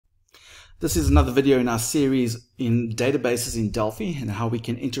This is another video in our series in databases in Delphi and how we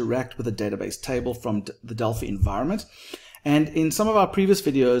can interact with a database table from the Delphi environment. And in some of our previous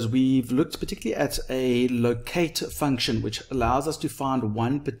videos, we've looked particularly at a locate function, which allows us to find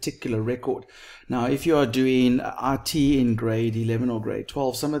one particular record. Now, if you are doing IT in grade 11 or grade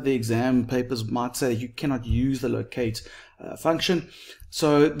 12, some of the exam papers might say you cannot use the locate function.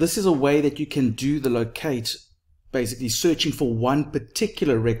 So this is a way that you can do the locate, basically searching for one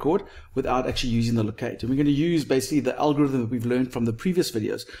particular record without actually using the locate. And we're going to use basically the algorithm that we've learned from the previous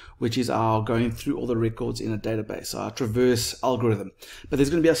videos, which is our going through all the records in a database, our traverse algorithm. But there's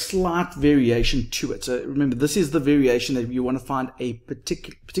going to be a slight variation to it. So remember, this is the variation that you want to find a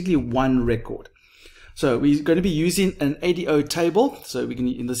particularly one record. So we're going to be using an ADO table. So we can,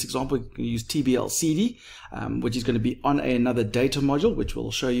 in this example, we can use TBL-CD, which is going to be on another data module, which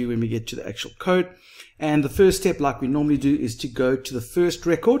we'll show you when we get to the actual code. And the first step, like we normally do, is to go to the first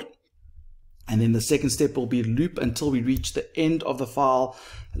record. And then the second step will be loop until we reach the end of the file,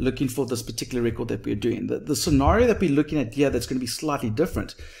 looking for this particular record that we're doing. The scenario that we're looking at here that's going to be slightly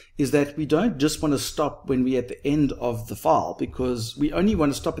different is that we don't just want to stop when we're at the end of the file, because we only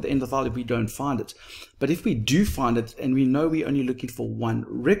want to stop at the end of the file if we don't find it. But if we do find it and we know we're only looking for one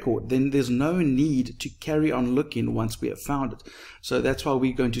record, then there's no need to carry on looking once we have found it. So that's why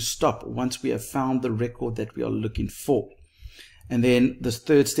we're going to stop once we have found the record that we are looking for. And then this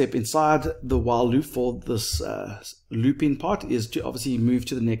third step inside the while loop for this looping part is to obviously move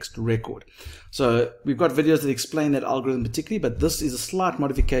to the next record. So we've got videos that explain that algorithm particularly, but this is a slight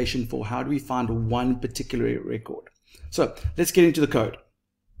modification for how do we find one particular record. So let's get into the code.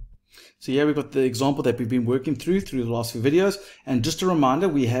 So here we've got the example that we've been working through the last few videos. And just a reminder,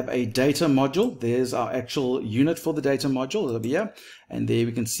 we have a data module. There's our actual unit for the data module over here. And there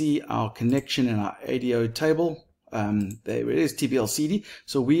we can see our connection in our ADO table. There it is, TBL-CD.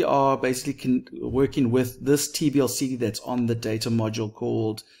 So we are basically working with this TBL-CD that's on the data module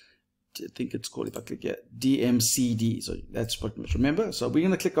called, I think it's called, if I click here, DMCD. So that's what we must remember. So we're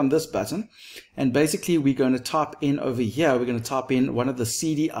going to click on this button, and basically we're going to type in over here, we're going to type in one of the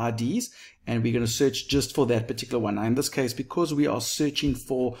CD IDs, and we're going to search just for that particular one. Now in this case, because we are searching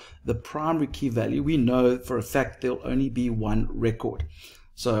for the primary key value, we know for a fact there'll only be one record.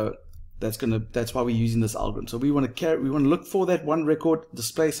 So that's why we're using this algorithm. So we want to look for that one record,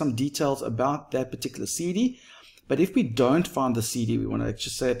 display some details about that particular CD. But if we don't find the CD, we want to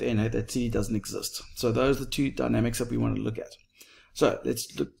just say at the end, hey, that CD doesn't exist. So those are the two dynamics that we want to look at. So let's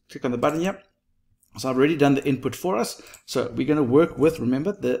click on the button here. So I've already done the input for us. So we're going to work with,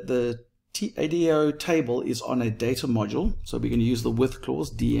 remember, the ADO table is on a data module. So we're going to use the with clause,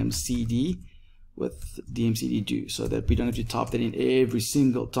 DMCD, with DMCD do, so that we don't have to type that in every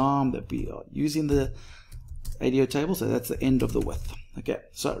single time that we are using the ADO table. So that's the end of the with. Okay,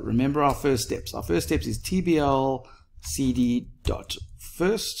 so remember our first steps. Our first steps is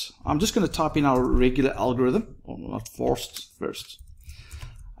TBL-CD.first. I'm just going to type in our regular algorithm, or not forced first.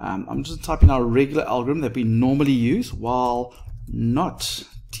 I'm just typing our regular algorithm that we normally use, while not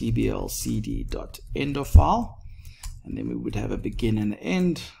TBL-CD.end of file, and then we would have a begin and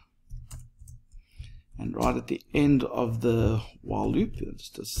end. And right at the end of the while loop,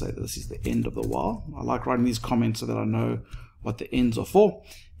 just to say that this is the end of the while. I like writing these comments so that I know what the ends are for.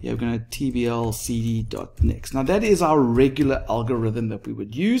 Yeah, we're going to TBL-CD.next. Now that is our regular algorithm that we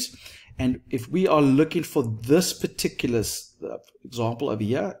would use. And if we are looking for this particular example over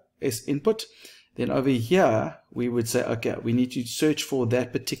here, S input, then over here we would say, okay, we need to search for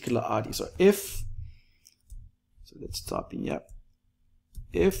that particular ID. So let's type in here,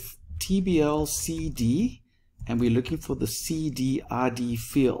 if TBL-CD, and we're looking for the CD ID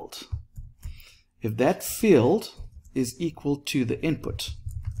field. If that field is equal to the input,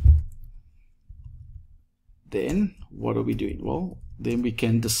 then what are we doing? Well, then we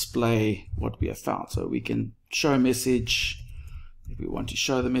can display what we have found. So we can show a message. If we want to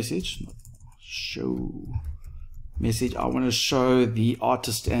show the message, show message, I want to show the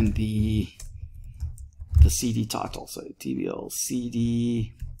artist and the CD title. So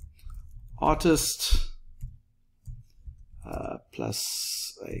TBL-CD artist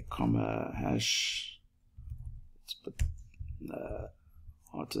plus a comma hash. Let's put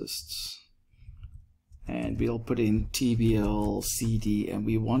artist, and we'll put in TBL-CD, and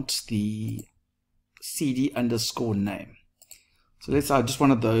we want the CD underscore name. So let's just one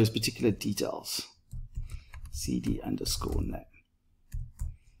of those particular details, CD underscore name.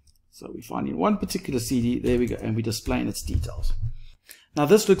 So we're finding one particular CD, there we go, and we're displaying its details. Now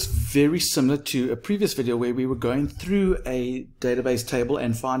this looks very similar to a previous video where we were going through a database table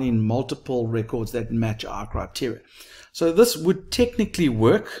and finding multiple records that match our criteria. So this would technically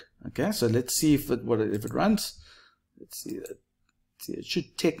work Okay, so let's see if it runs. Let's see that. See, it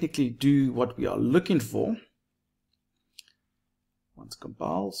should technically do what we are looking for once it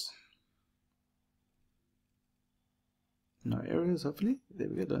compiles. No errors, hopefully. There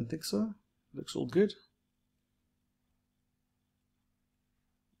we go. Don't think so. Looks all good.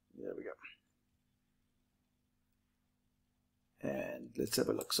 There we go. And let's have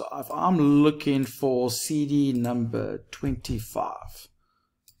a look. So if I'm looking for CD number 25,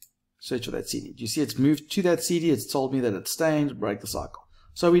 search for that CD. Do you see it's moved to that CD? It's told me that it's stained, break the cycle.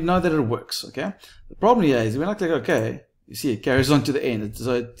 So we know that it works, okay? The problem here is when I click OK, you see it carries on to the end.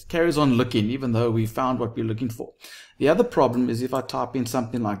 So it carries on looking even though we found what we're looking for. The other problem is if I type in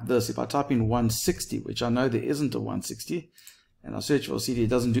something like this, if I type in 160, which I know there isn't a 160, and I search for a CD, it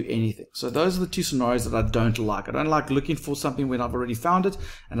doesn't do anything. So those are the two scenarios that I don't like. I don't like looking for something when I've already found it,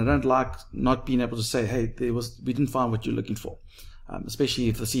 and I don't like not being able to say, hey, we didn't find what you're looking for. Especially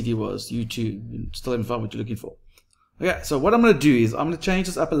if the CD was U2, you still haven't found what you're looking for. Okay, so what I'm going to do is I'm going to change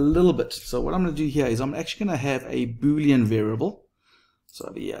this up a little bit. So what I'm going to do here is I'm actually going to have a Boolean variable.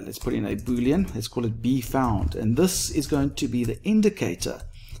 So yeah, let's put in a Boolean. Let's call it bFound, and this is going to be the indicator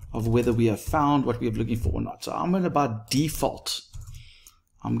of whether we have found what we are looking for or not. So I'm going to, by default,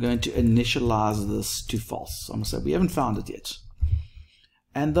 I'm going to initialize this to false. So I'm going to say we haven't found it yet.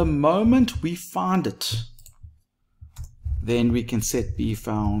 And the moment we find it, then we can set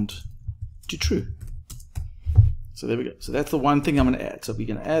bFound to true. So there we go. So that's the one thing I'm going to add. So we're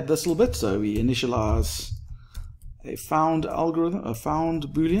going to add this little bit. So we initialize a found algorithm, a found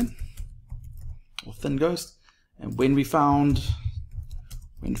Boolean, or thin ghost. And when found,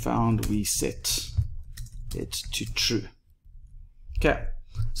 we set it to true. Okay.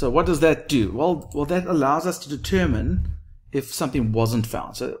 So what does that do? Well, that allows us to determine if something wasn't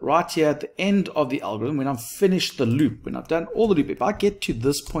found. So right here at the end of the algorithm, when I've finished the loop, when I've done all the loop, if I get to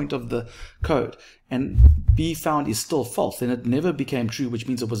this point of the code and bFound is still false, then it never became true, which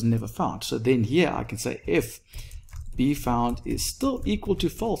means it was never found. So then here I can say if bFound is still equal to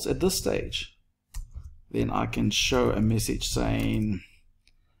false at this stage, then I can show a message saying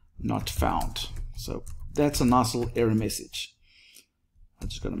not found. So that's a nice little error message. I'm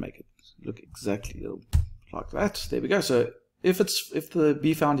just going to make it look exactly like that. There we go. So if the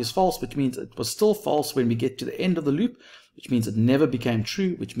bFound is false, which means it was still false when we get to the end of the loop, which means it never became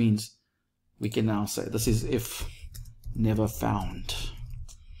true, which means we can now say this is if never found.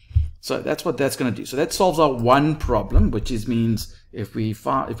 So that's what that's going to do. So that solves our one problem, which means if we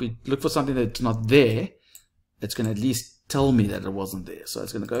look for something that's not there, it's going to at least tell me that it wasn't there. So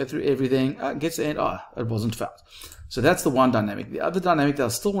it's going to go through everything, gets to the end, it wasn't found. So that's the one dynamic. The other dynamic that I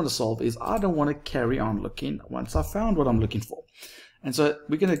still want to solve is I don't want to carry on looking once I found what I'm looking for. And so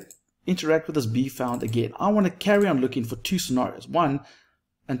we're going to interact with this bFound again. I want to carry on looking for two scenarios. One,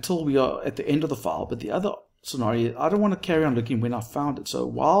 until we are at the end of the file, but the other scenario, I don't want to carry on looking when I found it. So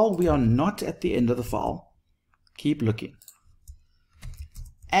while we are not at the end of the file, keep looking.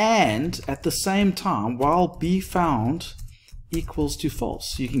 And at the same time, while bFound equals to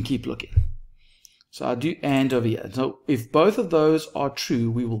false, you can keep looking. So I do and over here. So if both of those are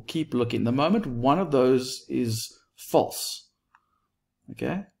true, we will keep looking. The moment one of those is false,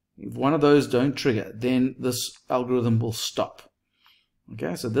 okay, if one of those don't trigger, then this algorithm will stop.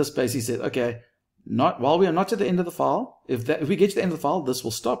 Okay, so this basically says, okay, while we are not at the end of the file, if we get to the end of the file, this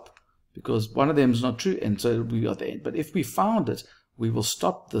will stop because one of them is not true, and so we are at the end. But if we found it, we will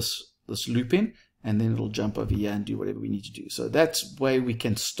stop this looping, and then it'll jump over here and do whatever we need to do. So that's why we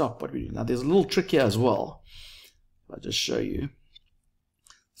can stop what we do. Now there's a little trick here as well. I'll just show you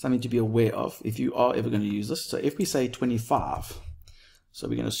something to be aware of if you are ever going to use this. So if we say 25, so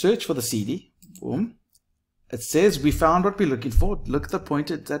we're going to search for the CD, boom. It says we found what we're looking for. Look at the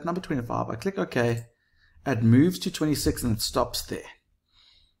pointer, it's at number 25. I click OK. It moves to 26 and it stops there.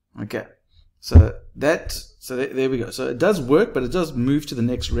 Okay. So there we go. So it does work, but it does move to the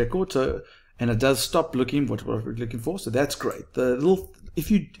next record. And it does stop looking what we're looking for. So that's great. If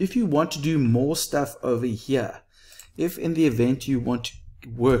you want to do more stuff over here, if in the event you want to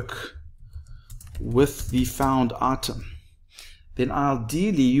work with the found item, then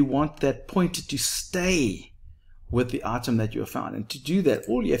ideally you want that pointer to stay with the item that you have found. And to do that,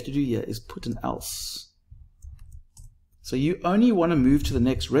 all you have to do here is put an else. So you only want to move to the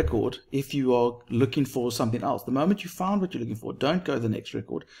next record if you are looking for something else. The moment you found what you're looking for, don't go to the next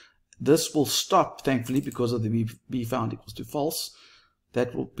record. This will stop, thankfully, because of the bFound equals to false.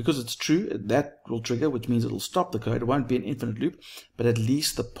 That will, because it's true, that will trigger, which means it will stop the code. It won't be an infinite loop, but at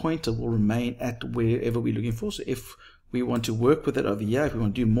least the pointer will remain at wherever we're looking for. So if we want to work with it over here, if we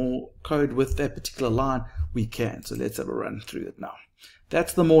want to do more code with that particular line, we can. So let's have a run through it now.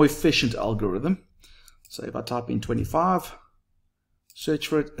 That's the more efficient algorithm. So if I type in 25, search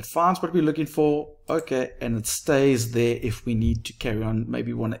for it, it finds what we're looking for, okay, and it stays there if we need to carry on,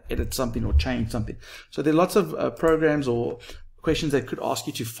 maybe want to edit something or change something. So there are lots of programs or questions that could ask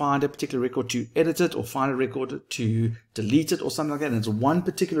you to find a particular record to edit it, or find a record to delete it or something like that, and it's one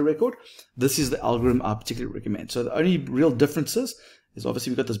particular record. This is the algorithm I particularly recommend. So the only real differences is obviously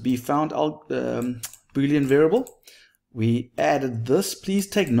we've got this bfound Boolean variable. We added this. Please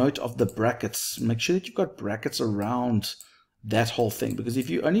take note of the brackets. Make sure that you've got brackets around that whole thing, because if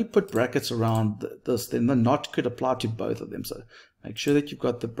you only put brackets around this, then the not could apply to both of them. So make sure that you've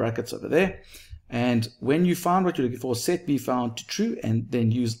got the brackets over there. And when you find what you're looking for, set bfound to true, and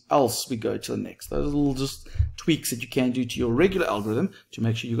then use else. We go to the next. Those are little just tweaks that you can do to your regular algorithm to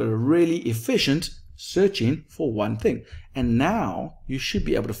make sure you've got a really efficient searching for one thing. And now you should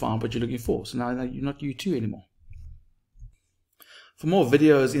be able to find what you're looking for. So now you're not U2 anymore. For more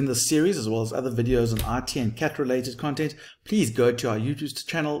videos in this series, as well as other videos on IT and CAT related content, please go to our YouTube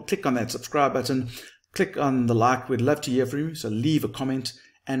channel, click on that subscribe button, click on the like. We'd love to hear from you. So leave a comment.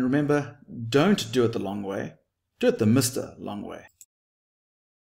 And remember, don't do it the long way. Do it the Mr. Long way.